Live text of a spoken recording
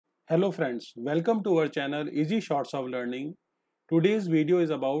Hello friends, welcome to our channel Easy Shorts of Learning. Today's video is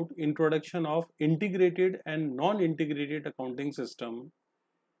about introduction of integrated and non-integrated accounting system.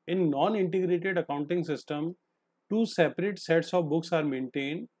 In non-integrated accounting system, two separate sets of books are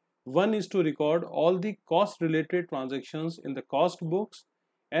maintained. One is to record all the cost related transactions in the cost books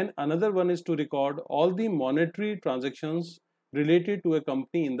and another one is to record all the monetary transactions related to a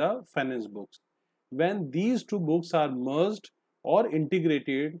company in the finance books. When these two books are merged or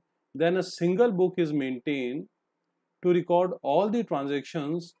integrated, then a single book is maintained to record all the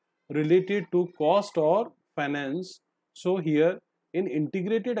transactions related to cost or finance. So here in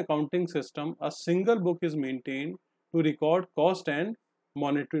integrated accounting system, a single book is maintained to record cost and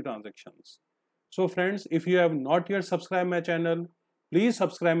monetary transactions. So friends, if you have not yet subscribed my channel, please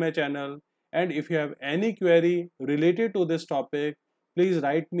subscribe my channel, and if you have any query related to this topic, please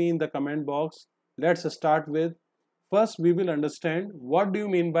write me in the comment box. Let's start with, first we will understand what do you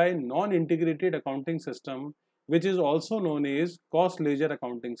mean by non-integrated accounting system, which is also known as cost ledger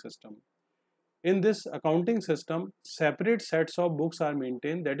accounting system. In this accounting system, separate sets of books are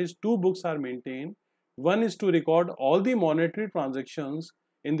maintained, that is two books are maintained. One is to record all the monetary transactions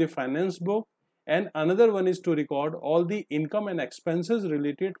in the finance book and another one is to record all the income and expenses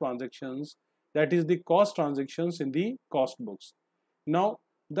related transactions, that is the cost transactions in the cost books. Now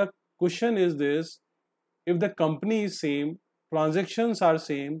the question is this: if the company is same, transactions are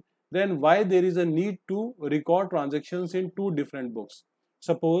same, then why there is a need to record transactions in two different books?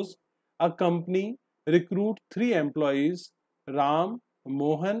 Suppose a company recruit three employees, Ram,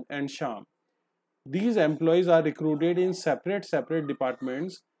 Mohan and Sham. These employees are recruited in separate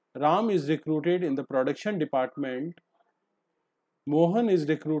departments. Ram is recruited in the production department, Mohan is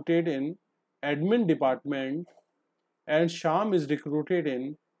recruited in admin department and Sham is recruited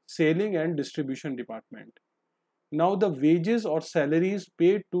in selling and distribution department. Now the wages or salaries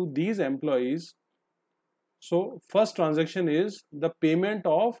paid to these employees. So first transaction is the payment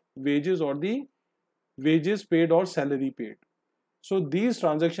of wages or the wages paid or salary paid. So these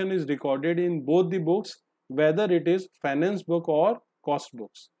transaction is recorded in both the books, whether it is finance book or cost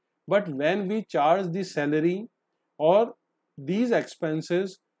books. But when we charge the salary or these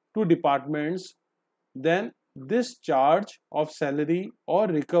expenses to departments, then this charge of salary or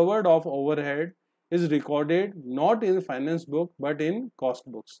recovered of overhead is recorded not in finance book but in cost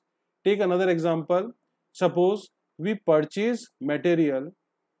books. Take another example. Suppose we purchase material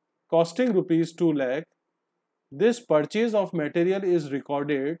costing rupees 2 lakh. This purchase of material is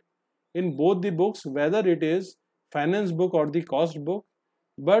recorded in both the books, whether it is finance book or the cost book,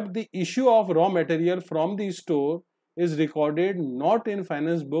 but the issue of raw material from the store is recorded not in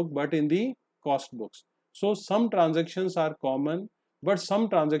finance book but in the cost books. So some transactions are common but some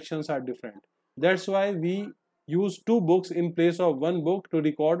transactions are different. That's why we use two books in place of one book to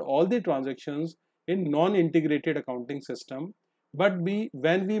record all the transactions in non-integrated accounting system. But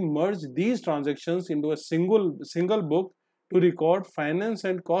when we merge these transactions into a single book to record finance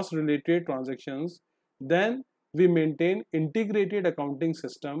and cost related transactions, then we maintain integrated accounting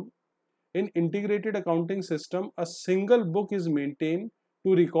system. In integrated accounting system, a single book is maintained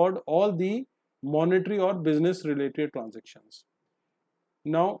to record all the monetary or business related transactions.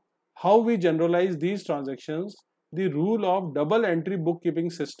 Now, how we generalize these transactions? The rule of double entry bookkeeping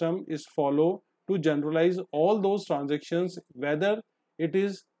system is followed to generalize all those transactions, whether it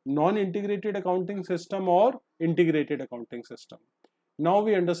is non-integrated accounting system or integrated accounting system. Now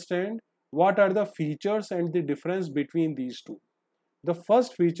we understand what are the features and the difference between these two. The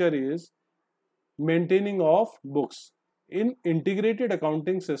first feature is maintaining of books. In integrated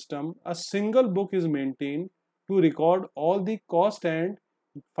accounting system, a single book is maintained to record all the cost and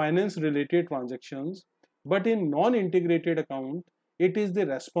finance related transactions, but in non-integrated account, it is the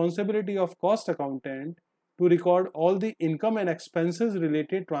responsibility of cost accountant to record all the income and expenses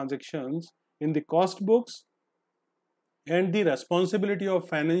related transactions in the cost books and the responsibility of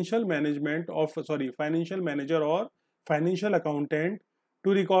financial manager or financial accountant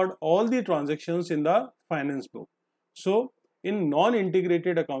to record all the transactions in the finance book. So in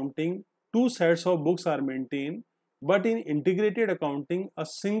non-integrated accounting, two sets of books are maintained, but in integrated accounting, a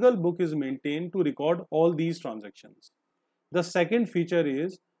single book is maintained to record all these transactions. The second feature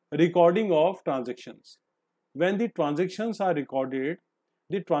is recording of transactions. When the transactions are recorded,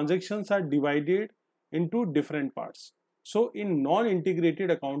 the transactions are divided into different parts. So in non-integrated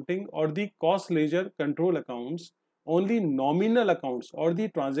accounting or the cost ledger control accounts, only nominal accounts or the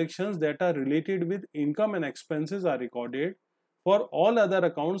transactions that are related with income and expenses are recorded. For all other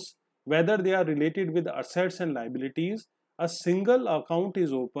accounts, whether they are related with assets and liabilities, a single account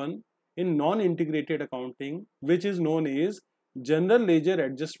is open in non-integrated accounting, which is known as general ledger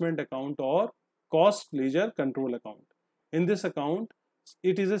adjustment account or cost ledger control account. In this account,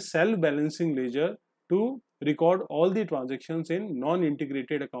 it is a self-balancing ledger to record all the transactions in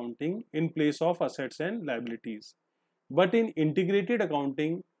non-integrated accounting in place of assets and liabilities. But in integrated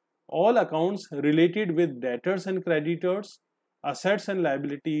accounting, all accounts related with debtors and creditors, assets and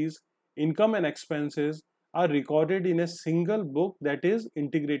liabilities, income and expenses are recorded in a single book, that is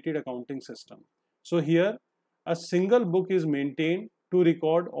integrated accounting system. So here a single book is maintained to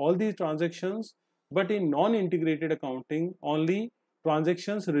record all these transactions, but in non-integrated accounting only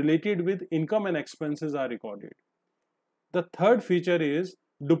transactions related with income and expenses are recorded. The third feature is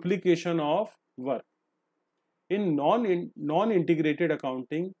duplication of work. In non-integrated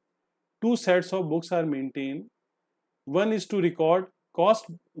accounting, two sets of books are maintained. One is to record cost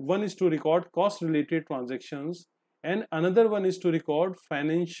related transactions, and another one is to record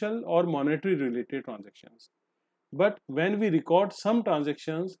financial or monetary related transactions. But when we record some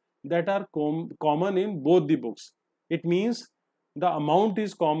transactions that are common in both the books, it means the amount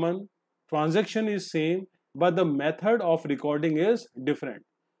is common, transaction is same, but the method of recording is different.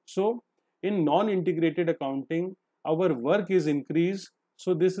 So in non-integrated accounting, our work is increased,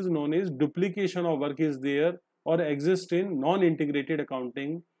 so this is known as duplication of work is there or exist in non-integrated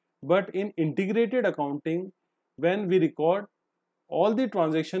accounting. But in integrated accounting, when we record all the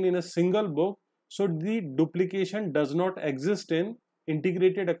transaction in a single book, so the duplication does not exist in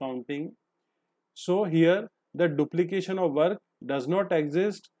integrated accounting. So here the duplication of work does not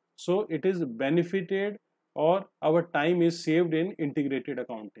exist, so it is benefited or our time is saved in integrated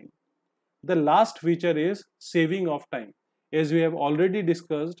accounting. The last feature is saving of time. As we have already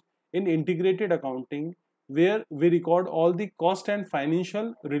discussed, in integrated accounting, where we record all the cost and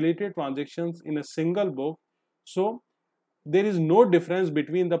financial related transactions in a single book, so there is no difference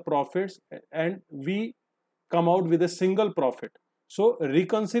between the profits and we come out with a single profit. So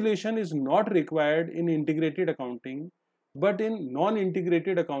reconciliation is not required in integrated accounting, but in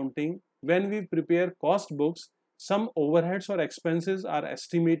non-integrated accounting, when we prepare cost books, some overheads or expenses are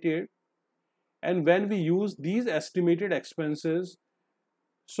estimated, and when we use these estimated expenses,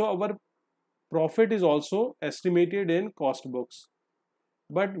 so our profit is also estimated in cost books.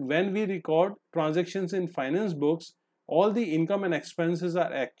 But when we record transactions in finance books, all the income and expenses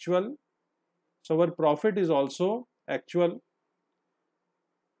are actual, so our profit is also actual.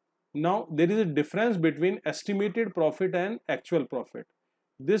 Now there is a difference between estimated profit and actual profit.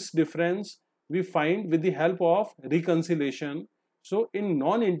 This difference we find with the help of reconciliation. So in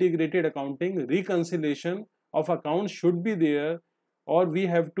non-integrated accounting, reconciliation of accounts should be there, or we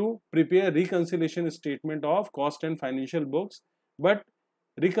have to prepare reconciliation statement of cost and financial books, but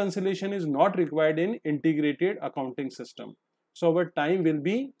reconciliation is not required in integrated accounting system. So our time will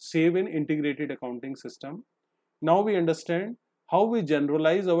be saved in integrated accounting system. Now we understand how we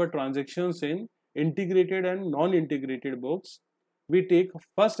generalize our transactions in integrated and non-integrated books. We take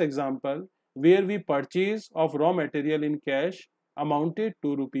first example where we purchase of raw material in cash amounted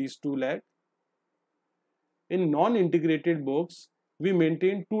to rupees 2 lakh. In non-integrated books, we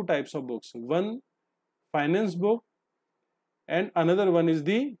maintain two types of books. One finance book and another one is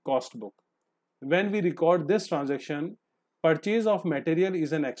the cost book. When we record this transaction, purchase of material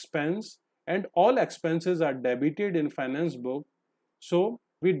is an expense and all expenses are debited in finance book. So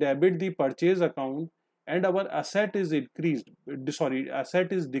we debit the purchase account and our asset is decreased.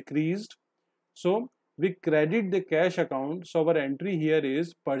 So we credit the cash account. So our entry here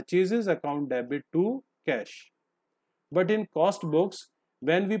is purchases account debit to cash. But in cost books,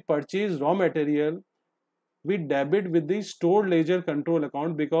 when we purchase raw material, we debit with the stored ledger control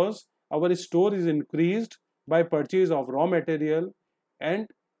account because our store is increased by purchase of raw material, and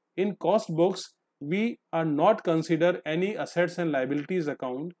in cost books we are not consider any assets and liabilities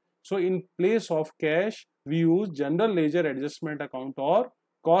account. So in place of cash we use general ledger adjustment account or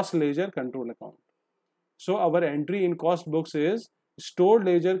cost ledger control account. So our entry in cost books is stored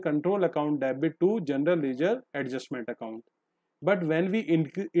ledger control account debit to general ledger adjustment account. But when we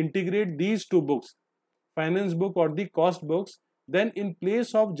integrate these two books, finance book or the cost books, then in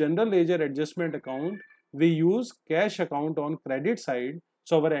place of general ledger adjustment account we use cash account on credit side.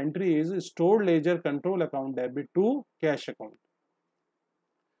 So our entry is stored ledger control account debit to cash account.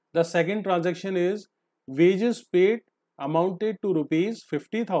 The second transaction is wages paid amounted to rupees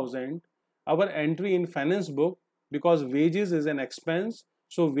 50,000. Our entry in finance book, because wages is an expense,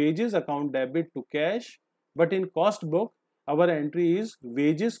 so wages account debit to cash. But in cost book our entry is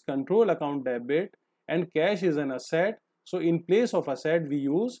wages control account debit and cash is an asset. So in place of asset we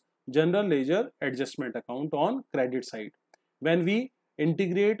use general ledger adjustment account on credit side. When we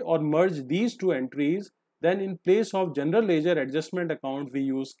integrate or merge these two entries, Then in place of general ledger adjustment account, we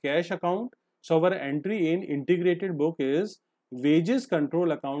use cash account. So our entry in integrated book is wages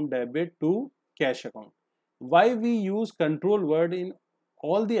control account debit to cash account. Why we use control word in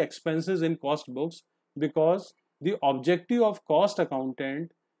all the expenses in cost books? Because the objective of cost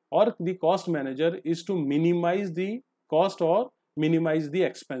accountant or the cost manager is to minimize the cost or minimize the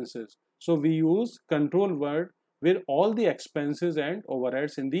expenses. So we use control word with all the expenses and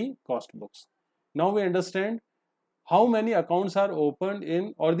overheads in the cost books. Now we understand how many accounts are opened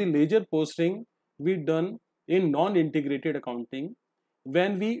in or the ledger posting we done in non-integrated accounting.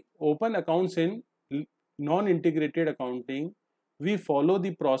 When we open accounts in non-integrated accounting, we follow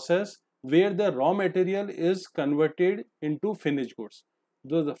the process where the raw material is converted into finished goods.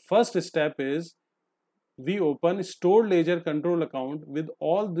 So the first step is we open stored ledger control account with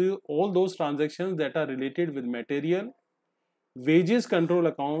all those transactions that are related with material, wages control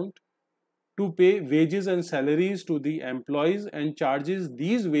account to pay wages and salaries to the employees and charges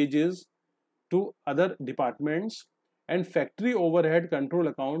these wages to other departments, and factory overhead control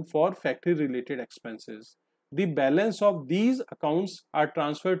account for factory related expenses. The balance of these accounts are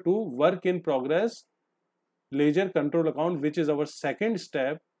transferred to work in progress ledger control account, which is our second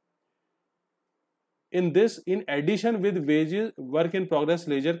step. In this, in addition with wages work in progress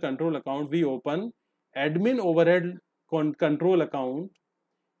ledger control account, we open admin overhead control account.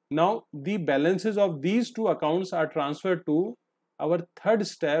 Now the balances of these two accounts are transferred to our third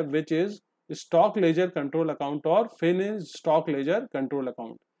step, which is stock ledger control account or finished stock ledger control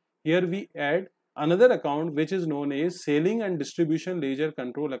account. Here we add another account which is known as selling and distribution ledger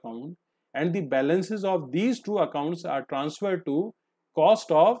control account, and the balances of these two accounts are transferred to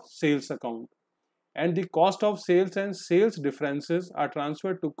cost of sales account, and the cost of sales and sales differences are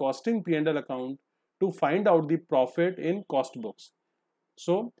transferred to costing P&L account to find out the profit in cost books.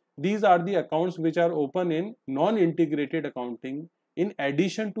 So these are the accounts which are open in non-integrated accounting. In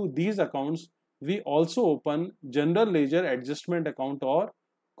addition to these accounts, we also open general ledger adjustment account or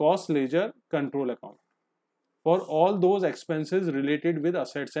cost ledger control account for all those expenses related with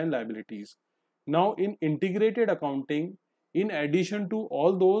assets and liabilities. Now in integrated accounting, in addition to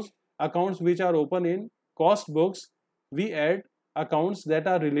all those accounts which are open in cost books, we add accounts that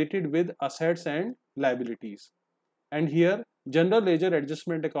are related with assets and liabilities. And here general ledger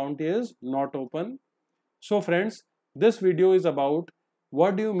adjustment account is not open. So friends, this video is about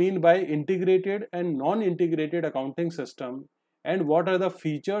what do you mean by integrated and non-integrated accounting system and what are the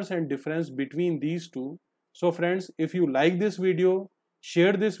features and difference between these two. So friends, if you like this video,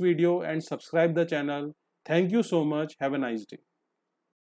 share this video and subscribe the channel. Thank you so much. Have a nice day.